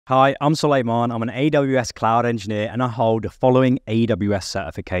Hi, I'm Suleiman. I'm an AWS Cloud Engineer and I hold the following AWS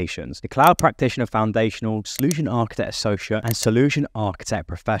certifications: the Cloud Practitioner Foundational, Solution Architect Associate, and Solution Architect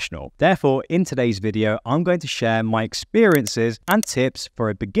Professional. Therefore, in today's video, I'm going to share my experiences and tips for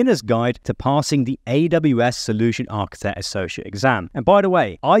a beginner's guide to passing the AWS Solution Architect Associate exam. And by the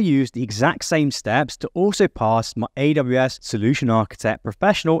way, I used the exact same steps to also pass my AWS Solution Architect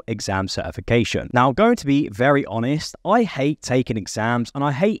Professional exam certification. Now, I'm going to be very honest, I hate taking exams and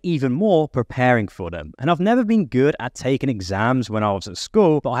I hate even more preparing for them. And I've never been good at taking exams when I was at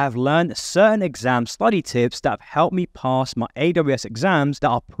school, but I have learned certain exam study tips that have helped me pass my AWS exams that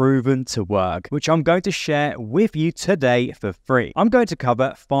are proven to work, which I'm going to share with you today for free. I'm going to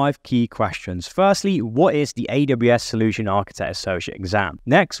cover 5 key questions. Firstly, what is the AWS Solution Architect Associate exam?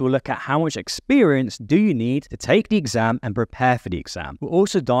 Next, we'll look at how much experience do you need to take the exam and prepare for the exam. We'll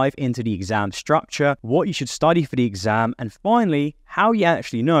also dive into the exam structure, what you should study for the exam, and finally, how you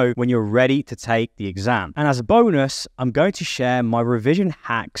actually know when you're ready to take the exam. And as a bonus, I'm going to share my revision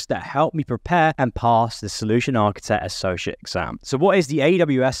hacks that help me prepare and pass the Solution Architect Associate exam. So what is the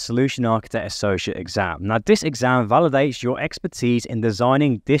AWS Solution Architect Associate exam? Now, this exam validates your expertise in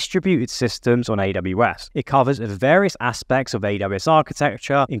designing distributed systems on AWS. It covers various aspects of AWS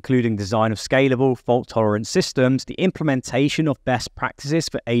architecture, including design of scalable, fault-tolerant systems, the implementation of best practices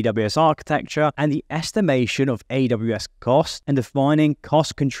for AWS architecture, and the estimation of AWS cost and defining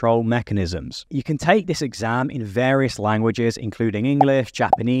cost control mechanisms. You can take this exam in various languages, including English,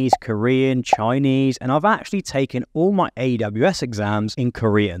 Japanese, Korean, Chinese, and I've actually taken all my AWS exams in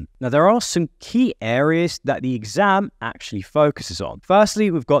Korean. Now, there are some key areas that the exam actually focuses on. Firstly,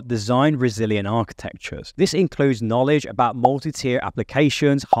 we've got design resilient architectures. This includes knowledge about multi-tier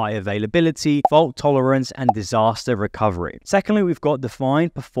applications, high availability, fault tolerance, and disaster recovery. Secondly, we've got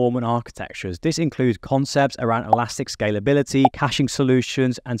defined performant architectures. This includes concepts around elastic scalability, caching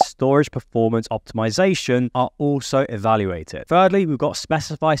solutions, and storage performance optimization are also evaluated. Thirdly, we've got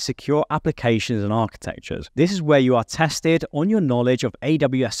specify secure applications and architectures. This is where you are tested on your knowledge of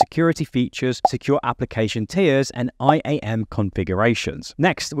AWS security features, secure application tiers, and IAM configurations.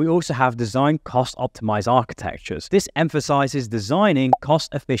 Next, we also have design cost optimized architectures. This emphasizes designing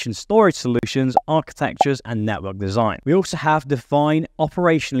cost-efficient storage solutions, architectures, and network design. We also have define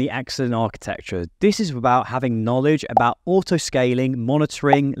operationally excellent architecture. This is about having knowledge about auto-scaling,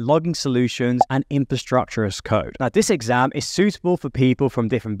 monitoring, logging solutions, and infrastructure as code. Now, this exam is suitable for people from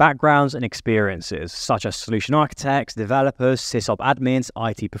different backgrounds and experiences, such as solution architects, developers, SysOps admins,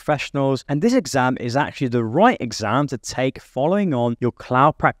 IT professionals, and this exam is actually the right exam to take following on your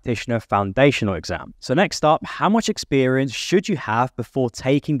Cloud Practitioner Foundational exam. So next up, how much experience should you have before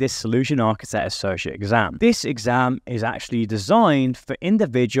taking this Solution Architect Associate exam? This exam is actually designed for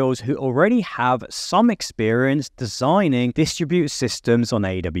individuals who already have some experience designing distributed systems on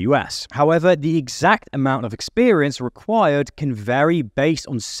AWS. However, the exact amount of experience required can vary based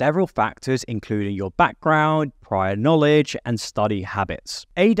on several factors, including your background, prior knowledge, and study habits.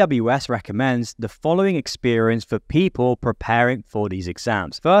 AWS recommends the following experience for people preparing for these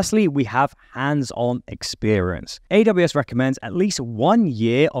exams. Firstly, we have hands-on experience. AWS recommends at least 1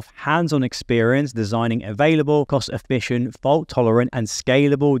 year of hands-on experience designing available, cost-efficient, fault-tolerant, and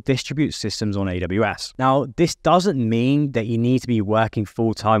scalable distributed systems on AWS. Now, this doesn't mean that you need to be working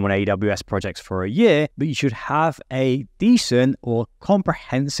full-time on AWS projects for a year, but you should have a decent or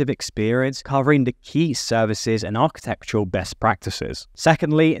comprehensive experience covering the key services and architectural best practices.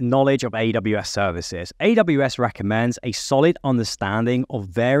 Secondly, knowledge of AWS services. AWS recommends a solid understanding of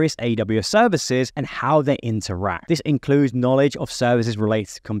various AWS services and how they interact. This includes knowledge of services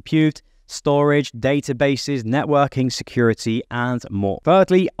related to compute, storage, databases, networking, security, and more.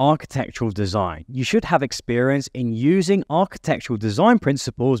 Thirdly, architectural design. You should have experience in using architectural design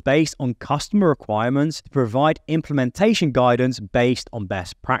principles based on customer requirements to provide implementation guidance based on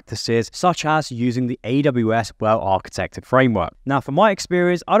best practices, such as using the AWS well-architected framework. Now, from my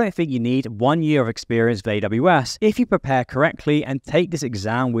experience, I don't think you need 1 year of experience with AWS. If you prepare correctly and take this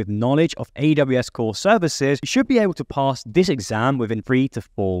exam with knowledge of AWS core services, you should be able to pass this exam within 3 to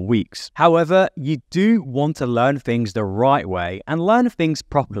 4 weeks. However, you do want to learn things the right way and learn things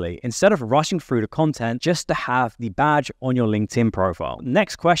properly instead of rushing through the content just to have the badge on your LinkedIn profile.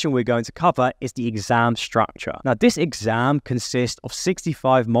 Next question we're going to cover is the exam structure. Now, this exam consists of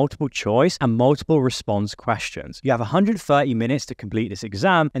 65 multiple choice and multiple response questions. You have 130 minutes to complete this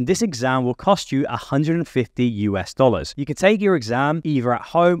exam, and this exam will cost you $150 US. You can take your exam either at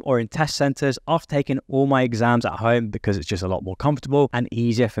home or in test centers. I've taken all my exams at home because it's just a lot more comfortable and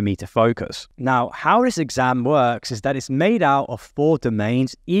easier for me to focus focus. Now, how this exam works is that it's made out of 4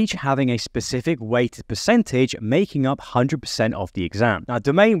 domains, each having a specific weighted percentage making up 100% of the exam. Now,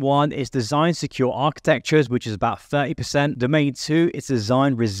 domain 1 is design secure architectures, which is about 30%. Domain 2 is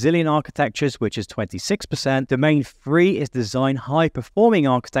design resilient architectures, which is 26%. Domain 3 is design high performing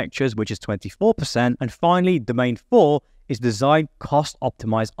architectures, which is 24%. And finally, domain 4 is design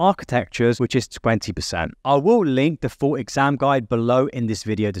cost-optimized architectures, which is 20%. I will link the full exam guide below in this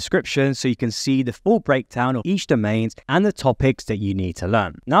video description so you can see the full breakdown of each domain and the topics that you need to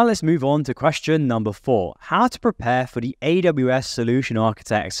learn. Now let's move on to question number 4, how to prepare for the AWS Solution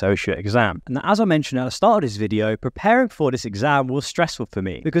Architect Associate exam. And as I mentioned at the start of this video, preparing for this exam was stressful for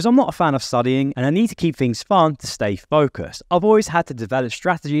me because I'm not a fan of studying and I need to keep things fun to stay focused. I've always had to develop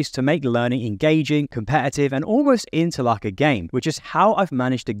strategies to make learning engaging, competitive, and almost into like a game, which is how I've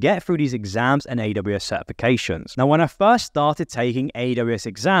managed to get through these exams and AWS certifications. Now, when I first started taking AWS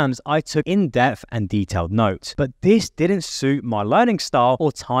exams, I took in-depth and detailed notes, but this didn't suit my learning style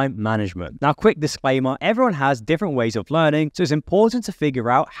or time management. Now, quick disclaimer, everyone has different ways of learning, so it's important to figure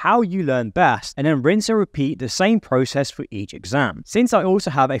out how you learn best and then rinse and repeat the same process for each exam. Since I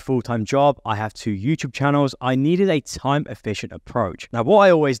also have a full-time job, I have 2 YouTube channels, I needed a time-efficient approach. Now, what I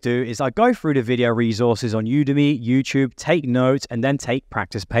always do is I go through the video resources on Udemy, YouTube, take notes, and then take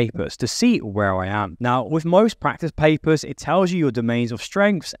practice papers to see where I am. Now, with most practice papers, it tells you your domains of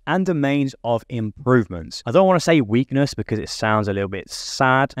strengths and domains of improvements. I don't want to say weakness because it sounds a little bit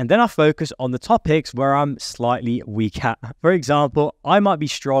sad. And then I focus on the topics where I'm slightly weak at. For example, I might be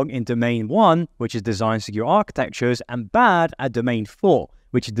strong in domain 1, which is design secure architectures, and bad at domain 4,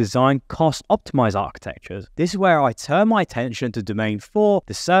 which is design cost optimized architectures. This is where I turn my attention to domain 4,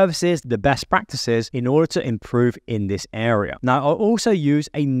 the services, the best practices in order to improve in this area. Now, I'll also use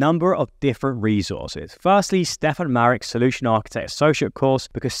a number of different resources. Firstly, Stefan Marik's Solution Architect Associate course,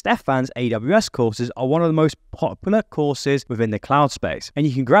 because Stefan's AWS courses are one of the most popular courses within the cloud space, and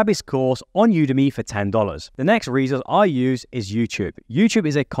you can grab his course on Udemy for $10. The next resource I use is YouTube. YouTube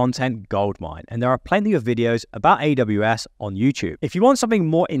is a content goldmine, and there are plenty of videos about AWS on YouTube. If you want something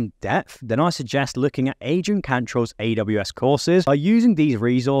more in depth, then I suggest looking at Adrian Cantrell's AWS courses. By using these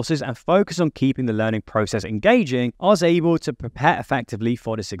resources and focus on keeping the learning process engaging, I was able to prepare effectively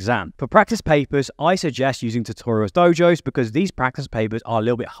for this exam. For practice papers, I suggest using tutorials dojos because these practice papers are a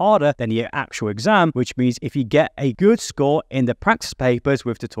little bit harder than the actual exam, which means if you get a good score in the practice papers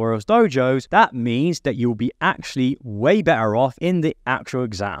with tutorials dojos, that means that you'll be actually way better off in the actual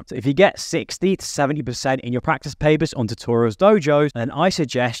exam. So if you get 60 to 70% in your practice papers on tutorials dojos, then I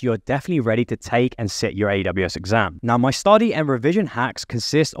suggest you're definitely ready to take and sit your AWS exam. Now, my study and revision hacks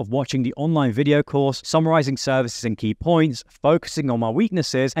consist of watching the online video course, summarizing services and key points, focusing on my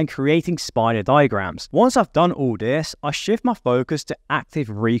weaknesses, and creating spider diagrams. Once I've done all this, I shift my focus to active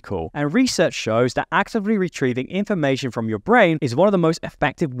recall. And research shows that actively retrieving information from your brain is one of the most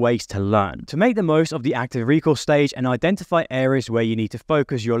effective ways to learn. To make the most of the active recall stage and identify areas where you need to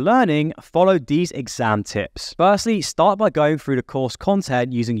focus your learning, follow these exam tips. Firstly, start by going through the course content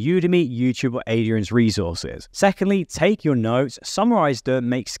using Udemy, YouTube, or Adrian's resources. Secondly, take your notes, summarize them,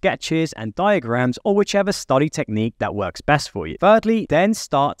 make sketches and diagrams, or whichever study technique that works best for you. Thirdly, then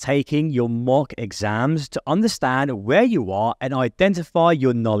start taking your mock exams to understand where you are and identify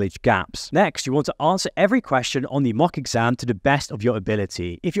your knowledge gaps. Next, you want to answer every question on the mock exam to the best of your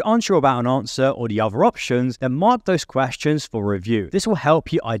ability. If you're unsure about an answer or the other options, then mark those questions for review. This will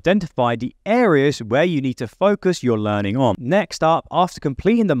help you identify the areas where you need to focus your learning on. Next up, after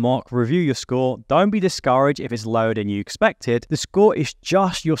completing the mock, review your score. Don't be discouraged if it's lower than you expected. The score is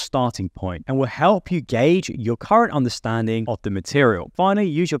just your starting point and will help you gauge your current understanding of the material. Finally,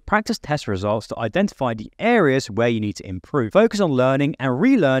 use your practice test results to identify the areas where you need to improve. Focus on learning and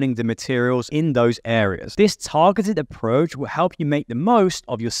relearning the materials in those areas. This targeted approach will help you make the most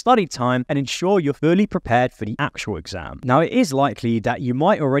of your study time and ensure you're fully prepared for the actual exam. Now, it is likely that you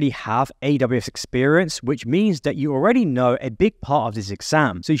might already have AWS experience, which means that you already know a big part of this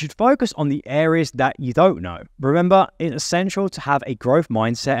exam. So you should focus on the areas that you don't know. Remember, it's essential to have a growth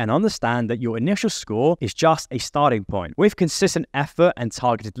mindset and understand that your initial score is just a starting point. With consistent effort and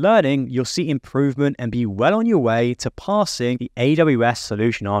targeted learning, you'll see improvement and be well on your way to passing the AWS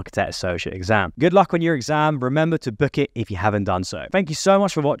Solution Architect Associate exam. Good luck on your exam. Remember to book it if you haven't done so. Thank you so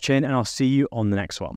much for watching, and I'll see you on the next one.